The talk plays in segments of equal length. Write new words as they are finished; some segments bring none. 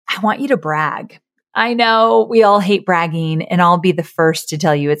want you to brag. I know we all hate bragging, and I'll be the first to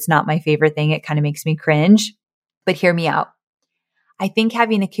tell you it's not my favorite thing. It kind of makes me cringe, but hear me out. I think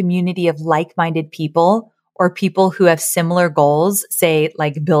having a community of like-minded people or people who have similar goals, say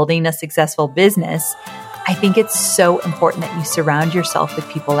like building a successful business, I think it's so important that you surround yourself with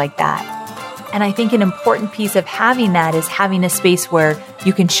people like that. And I think an important piece of having that is having a space where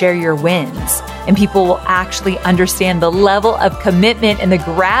you can share your wins and people will actually understand the level of commitment and the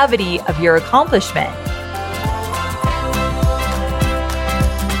gravity of your accomplishment.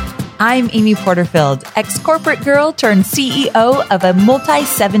 I'm Amy Porterfield, ex-corporate girl turned CEO of a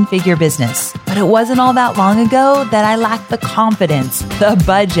multi-seven-figure business. But it wasn't all that long ago that I lacked the confidence, the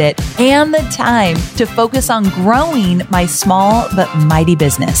budget, and the time to focus on growing my small but mighty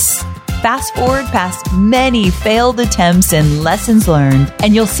business. Fast forward past many failed attempts and lessons learned,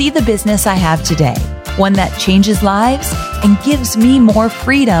 and you'll see the business I have today, one that changes lives and gives me more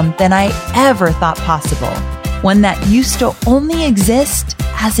freedom than I ever thought possible, one that used to only exist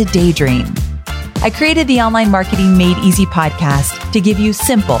as a daydream. I created the Online Marketing Made Easy podcast to give you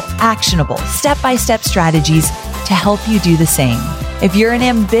simple, actionable, step-by-step strategies to help you do the same. If you're an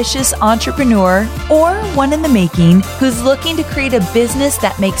ambitious entrepreneur or one in the making who's looking to create a business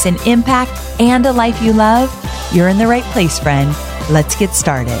that makes an impact and a life you love, you're in the right place, friend. Let's get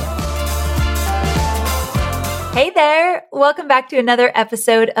started. Hey there. Welcome back to another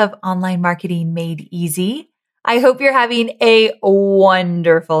episode of Online Marketing Made Easy. I hope you're having a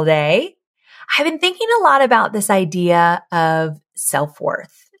wonderful day. I've been thinking a lot about this idea of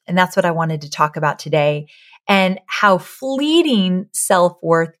self-worth, and that's what I wanted to talk about today, and how fleeting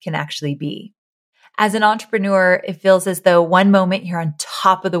self-worth can actually be. As an entrepreneur, it feels as though one moment you're on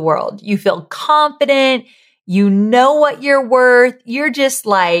top of the world. You feel confident. You know what you're worth. You're just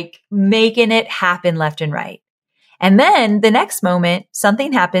like making it happen left and right. And then the next moment,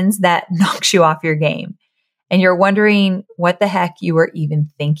 something happens that knocks you off your game. And you're wondering what the heck you were even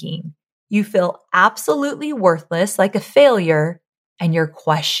thinking. You feel absolutely worthless, like a failure, and you're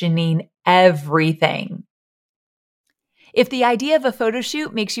questioning everything. If the idea of a photo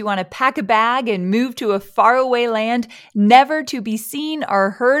shoot makes you want to pack a bag and move to a faraway land, never to be seen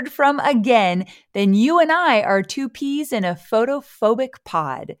or heard from again, then you and I are two peas in a photophobic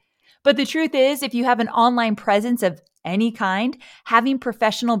pod. But the truth is, if you have an online presence of any kind, having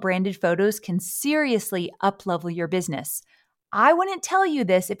professional branded photos can seriously up-level your business. I wouldn't tell you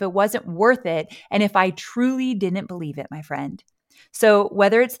this if it wasn't worth it and if I truly didn't believe it, my friend. So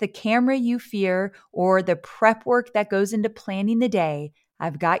whether it's the camera you fear or the prep work that goes into planning the day,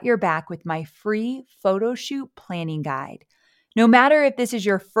 I've got your back with my free photo shoot planning guide. No matter if this is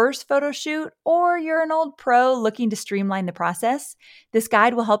your first photo shoot or you're an old pro looking to streamline the process, this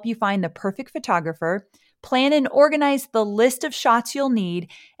guide will help you find the perfect photographer, plan and organize the list of shots you'll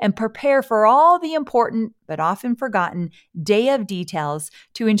need, and prepare for all the important but often forgotten day of details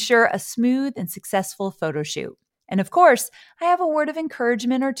to ensure a smooth and successful photo shoot. And of course, I have a word of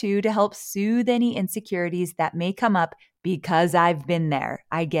encouragement or two to help soothe any insecurities that may come up because I've been there.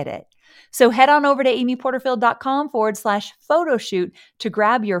 I get it. So head on over to amyporterfield.com/photo shoot to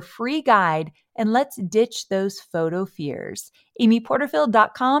grab your free guide and let's ditch those photo fears.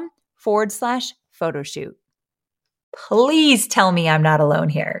 amyporterfield.com/photo shoot. Please tell me I'm not alone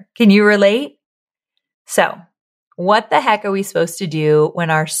here. Can you relate? So, what the heck are we supposed to do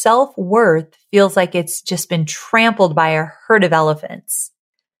when our self-worth feels like it's just been trampled by a herd of elephants?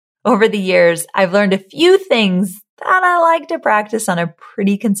 Over the years, I've learned a few things that I like to practice on a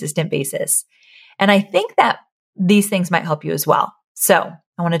pretty consistent basis. And I think that these things might help you as well. So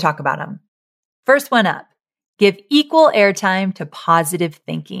I want to talk about them. First one up, give equal airtime to positive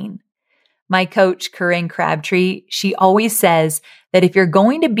thinking. My coach, Corinne Crabtree, she always says that if you're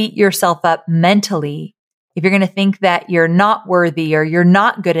going to beat yourself up mentally, if you're going to think that you're not worthy or you're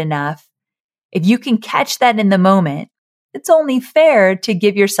not good enough, if you can catch that in the moment, it's only fair to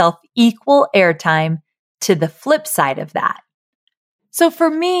give yourself equal airtime to the flip side of that. So for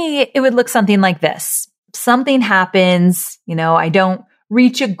me, it would look something like this. Something happens, I don't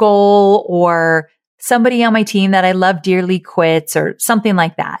reach a goal, or somebody on my team that I love dearly quits or something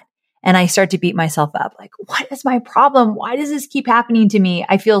like that. And I start to beat myself up. Like, what is my problem? Why does this keep happening to me?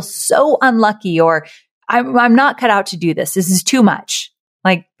 I feel so unlucky, or I'm not cut out to do this. This is too much.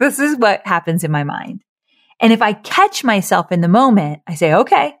 Like, this is what happens in my mind. And if I catch myself in the moment, I say,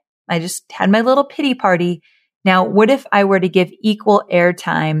 okay, I just had my little pity party. Now, what if I were to give equal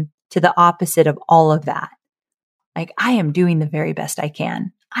airtime to the opposite of all of that? Like, I am doing the very best I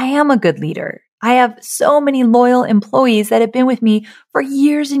can. I am a good leader. I have so many loyal employees that have been with me for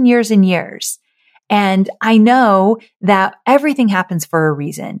years and years and years. And I know that everything happens for a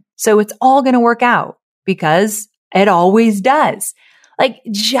reason. So it's all going to work out because it always does. Like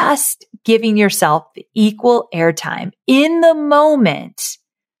just giving yourself the equal airtime in the moment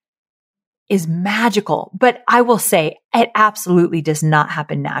is magical. But I will say it absolutely does not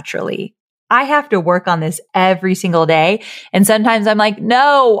happen naturally. I have to work on this every single day. And sometimes I'm like,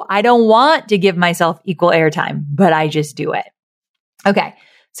 no, I don't want to give myself equal airtime, but I just do it. Okay.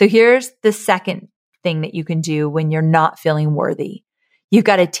 So here's the second thing that you can do when you're not feeling worthy. You've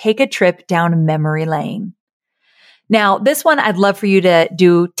got to take a trip down memory lane. Now, this one, I'd love for you to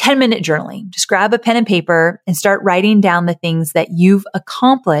do 10-minute journaling. Just grab a pen and paper and start writing down the things that you've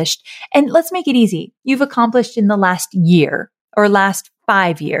accomplished. And let's make it easy. You've accomplished in the last year or last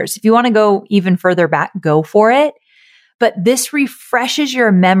 5 years. If you want to go even further back, go for it. But this refreshes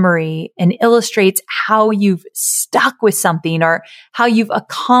your memory and illustrates how you've stuck with something or how you've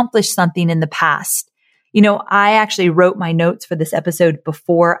accomplished something in the past. You know, I actually wrote my notes for this episode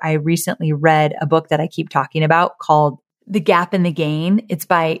before I recently read a book that I keep talking about called The Gap and the Gain. It's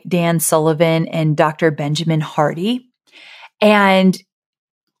by Dan Sullivan and Dr. Benjamin Hardy. And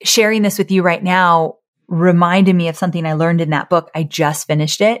sharing this with you right now reminded me of something I learned in that book. I just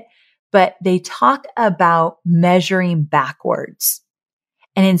finished it, but they talk about measuring backwards.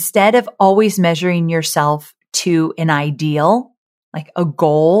 And instead of always measuring yourself to an ideal, like a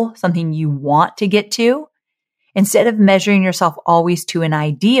goal, something you want to get to, instead of measuring yourself always to an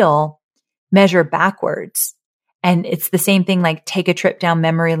ideal, measure backwards. And it's the same thing, like take a trip down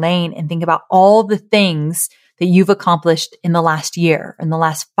memory lane and think about all the things that you've accomplished in the last year, in the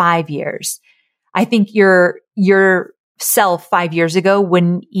last 5 years. I think your self 5 years ago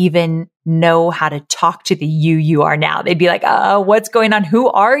wouldn't even know how to talk to the you are now. They'd be like, what's going on? Who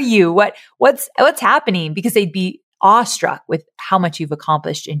are you? What's happening? Because they'd be awestruck with how much you've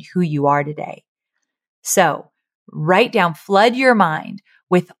accomplished and who you are today. So write down, flood your mind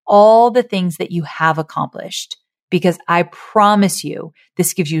with all the things that you have accomplished, because I promise you,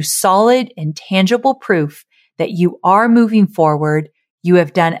 this gives you solid and tangible proof that you are moving forward. You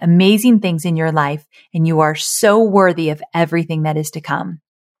have done amazing things in your life and you are so worthy of everything that is to come.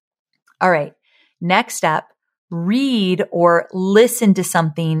 All right. Next up, read or listen to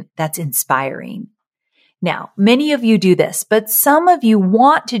something that's inspiring. Now, many of you do this, but some of you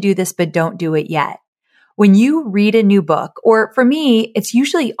want to do this, but don't do it yet. When you read a new book, or for me, it's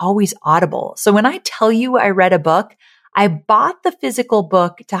usually always Audible. So when I tell you I read a book, I bought the physical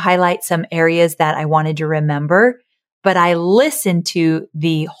book to highlight some areas that I wanted to remember, but I listened to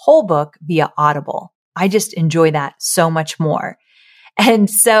the whole book via Audible. I just enjoy that so much more. And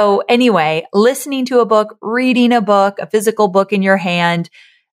so anyway, listening to a book, reading a book, a physical book in your hand,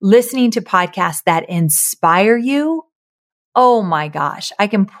 listening to podcasts that inspire you, oh my gosh, I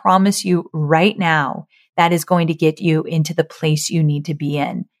can promise you right now that is going to get you into the place you need to be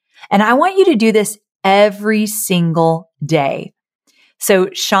in. And I want you to do this every single day. So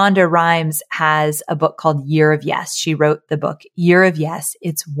Shonda Rhimes has a book called Year of Yes. She wrote the book Year of Yes.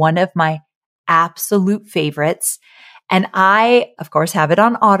 It's one of my absolute favorites. And I, of course, have it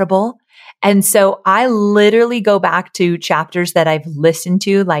on Audible. And so I literally go back to chapters that I've listened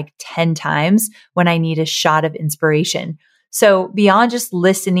to like 10 times when I need a shot of inspiration. So beyond just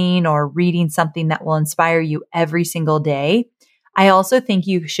listening or reading something that will inspire you every single day, I also think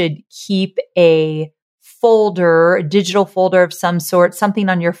you should keep a folder, a digital folder of some sort, something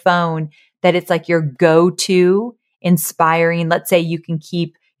on your phone that it's like your go-to inspiring. Let's say you can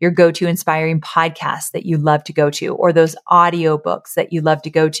keep your go-to inspiring podcasts that you love to go to, or those audiobooks that you love to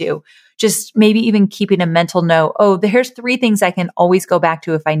go to. Just maybe even keeping a mental note. Oh, here's 3 things I can always go back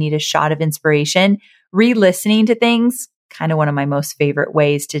to if I need a shot of inspiration. Re-listening to things, kind of one of my most favorite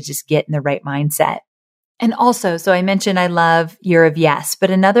ways to just get in the right mindset. And also, so I mentioned I love Year of Yes, but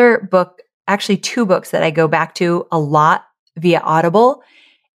another book, actually 2 books that I go back to a lot via Audible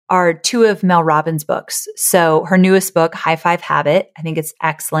are 2 of Mel Robbins' books. So her newest book, High Five Habit, I think it's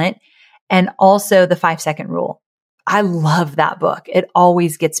excellent. And also The 5-Second Rule. I love that book. It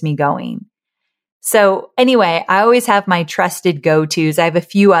always gets me going. So anyway, I always have my trusted go-tos. I have a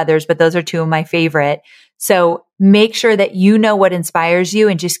few others, but those are 2 of my favorite. So make sure that you know what inspires you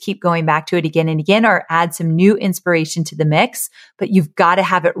and just keep going back to it again and again, or add some new inspiration to the mix, but you've got to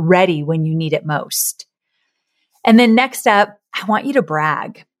have it ready when you need it most. And then next up, I want you to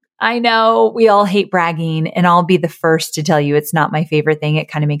brag. I know we all hate bragging, and I'll be the first to tell you it's not my favorite thing. It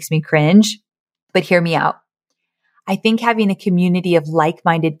kind of makes me cringe, but hear me out. I think having a community of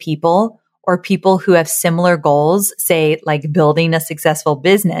like-minded people or people who have similar goals, say like building a successful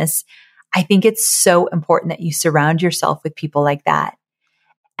business, I think it's so important that you surround yourself with people like that.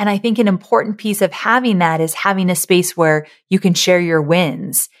 And I think an important piece of having that is having a space where you can share your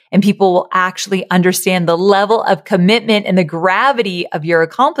wins and people will actually understand the level of commitment and the gravity of your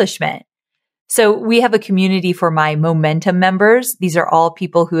accomplishment. So we have a community for my Momentum members. These are all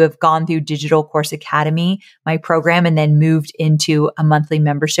people who have gone through Digital Course Academy, my program, and then moved into a monthly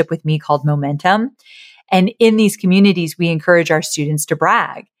membership with me called Momentum. And in these communities, we encourage our students to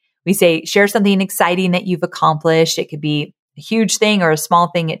brag. We say, share something exciting that you've accomplished. It could be a huge thing or a small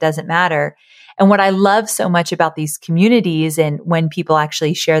thing. It doesn't matter. And what I love so much about these communities and when people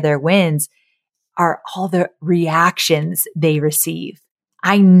actually share their wins are all the reactions they receive.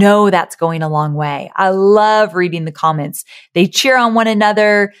 I know that's going a long way. I love reading the comments. They cheer on one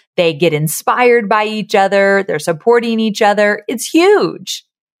another. They get inspired by each other. They're supporting each other. It's huge.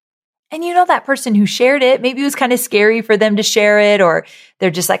 And you know, that person who shared it, maybe it was kind of scary for them to share it, or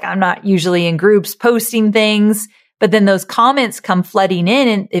they're just like, I'm not usually in groups posting things. But then those comments come flooding in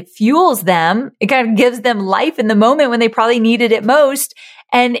and it fuels them. It kind of gives them life in the moment when they probably needed it most.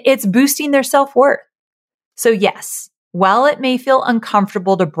 And it's boosting their self-worth. So yes, while it may feel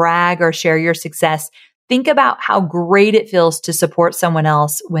uncomfortable to brag or share your success, think about how great it feels to support someone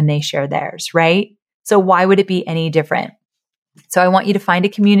else when they share theirs, right? So why would it be any different? So I want you to find a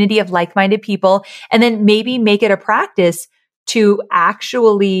community of like-minded people and then maybe make it a practice to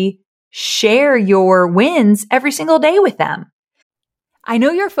actually share your wins every single day with them. I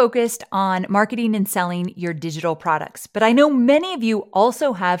know you're focused on marketing and selling your digital products, but I know many of you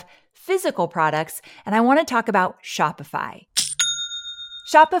also have physical products, and I want to talk about Shopify.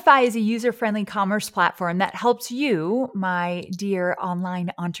 Shopify is a user-friendly commerce platform that helps you, my dear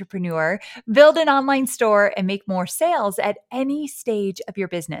online entrepreneur, build an online store and make more sales at any stage of your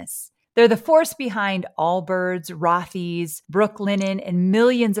business. They're the force behind Allbirds, Rothy's, Brooklinen, and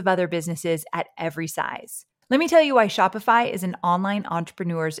millions of other businesses at every size. Let me tell you why Shopify is an online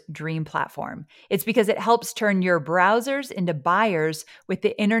entrepreneur's dream platform. It's because it helps turn your browsers into buyers with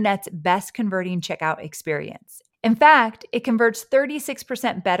the internet's best converting checkout experience. In fact, it converts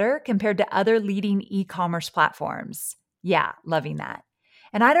 36% better compared to other leading e-commerce platforms. Yeah, loving that.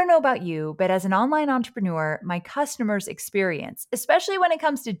 And I don't know about you, but as an online entrepreneur, my customers' experience, especially when it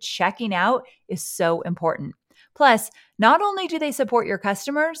comes to checking out, is so important. Plus, not only do they support your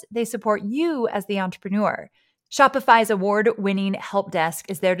customers, they support you as the entrepreneur. Shopify's award-winning help desk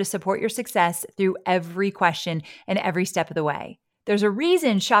is there to support your success through every question and every step of the way. There's a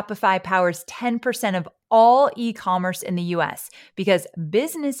reason Shopify powers 10% of all e-commerce in the US, because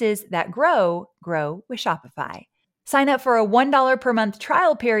businesses that grow with Shopify. Sign up for a $1 per month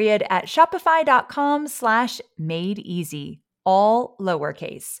trial period at shopify.com/madeeasy, all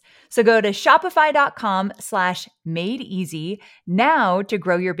lowercase. So go to shopify.com/madeeasy now to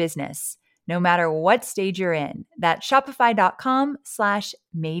grow your business, no matter what stage you're in. That's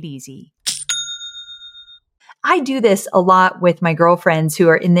shopify.com/madeeasy. I do this a lot with my girlfriends who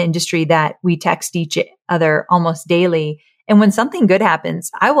are in the industry that we text each other almost daily. And when something good happens,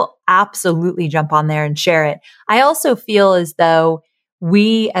 I will absolutely jump on there and share it. I also feel as though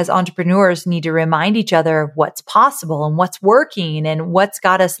we as entrepreneurs need to remind each other of what's possible and what's working and what's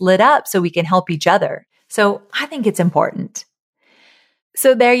got us lit up so we can help each other. So I think it's important.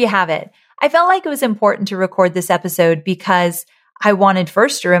 So there you have it. I felt like it was important to record this episode because I wanted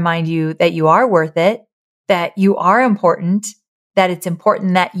first to remind you that you are worth it, that you are important, that it's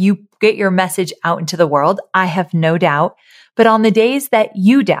important that you get your message out into the world. I have no doubt. But on the days that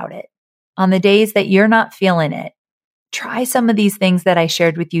you doubt it, on the days that you're not feeling it, try some of these things that I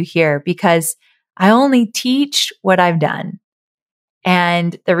shared with you here because I only teach what I've done.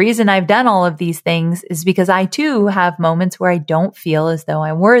 And the reason I've done all of these things is because I too have moments where I don't feel as though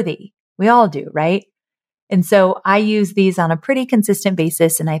I'm worthy. We all do, right? And so I use these on a pretty consistent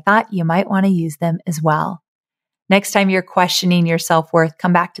basis, and I thought you might want to use them as well. Next time you're questioning your self-worth,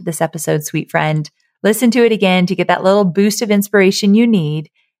 come back to this episode, sweet friend. Listen to it again to get that little boost of inspiration you need,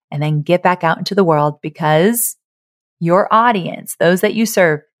 and then get back out into the world because your audience, those that you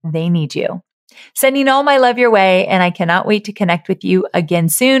serve, they need you. Sending all my love your way, and I cannot wait to connect with you again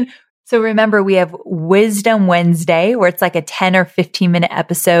soon. So remember, we have Wisdom Wednesday, where it's like a 10 or 15-minute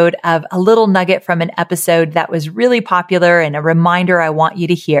episode of a little nugget from an episode that was really popular and a reminder I want you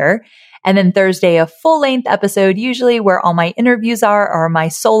to hear. And then Thursday, a full-length episode, usually where all my interviews are my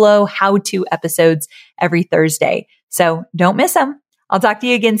solo how-to episodes every Thursday. So don't miss them. I'll talk to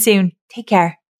you again soon. Take care.